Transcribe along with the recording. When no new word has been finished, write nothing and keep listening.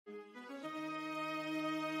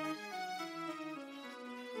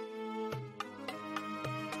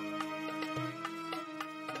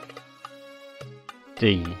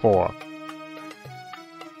d4,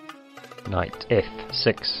 knight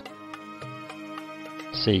f6,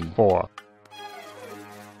 c4,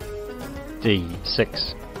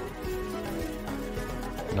 d6,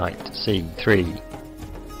 knight c3,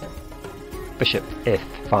 bishop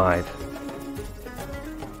f5,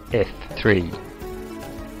 f3,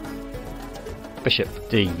 bishop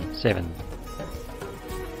d7,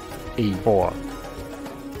 e4,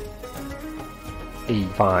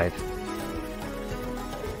 e5,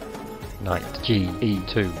 knight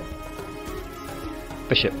ge2,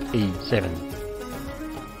 bishop e7,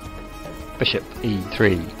 bishop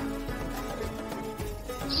e3,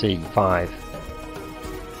 c5,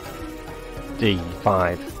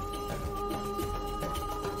 d5,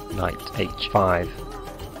 knight h5,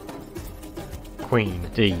 queen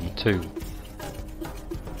d2,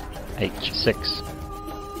 h6,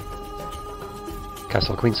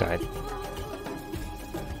 castle queenside,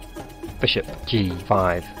 bishop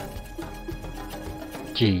g5,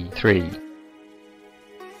 g3,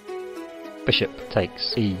 bishop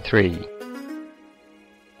takes e3,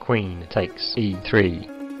 queen takes e3,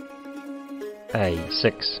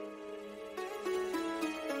 a6,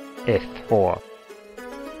 f4,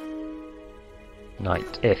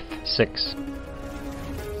 knight f6,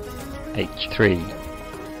 h3,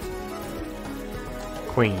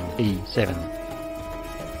 queen e7,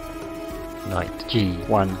 knight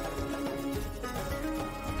g1,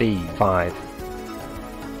 b5,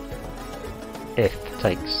 f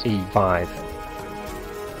takes e5,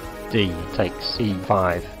 d takes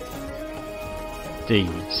e5,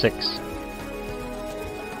 d6,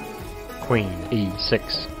 queen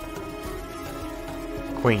e6,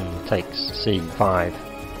 queen takes c5,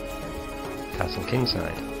 castle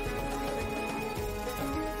kingside,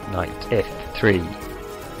 knight f3,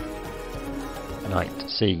 knight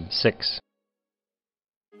c6,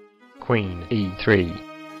 queen e3,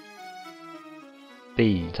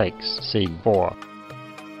 b takes c4,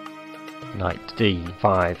 knight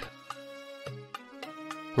d5,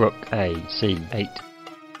 rook a c8,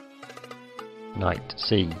 knight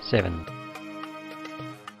c7,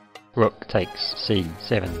 rook takes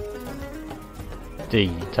c7, d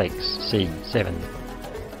takes c7,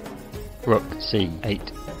 rook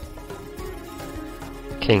c8,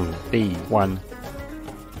 king b1,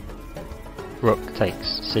 rook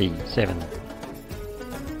takes c7,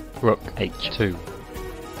 rook h2,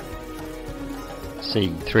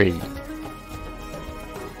 c3,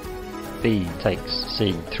 b takes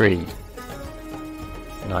c3,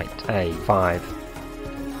 knight a5,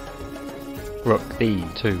 rook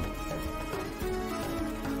b2,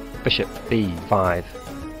 bishop b5,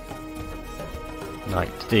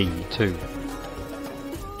 knight d2,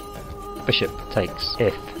 bishop takes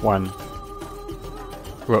f1,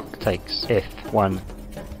 rook takes f1,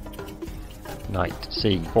 knight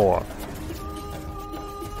c4,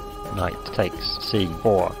 knight takes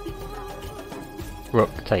c4,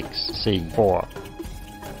 rook takes c4,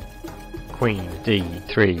 queen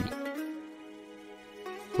d3,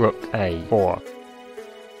 rook a4,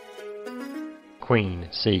 queen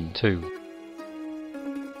c2,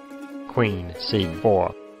 queen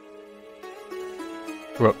c4,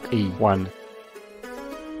 rook e1,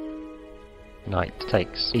 knight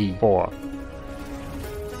takes e4,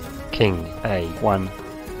 king a1,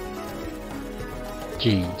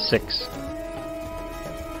 g6,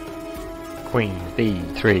 queen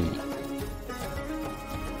b3,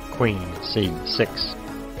 queen c6,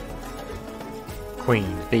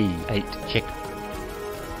 queen b8 check,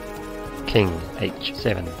 king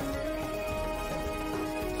h7,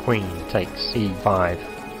 queen takes e5,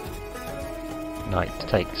 knight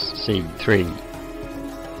takes c3,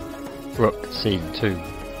 rook c2,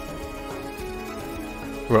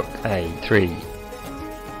 rook a3,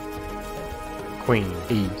 queen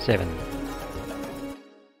e7,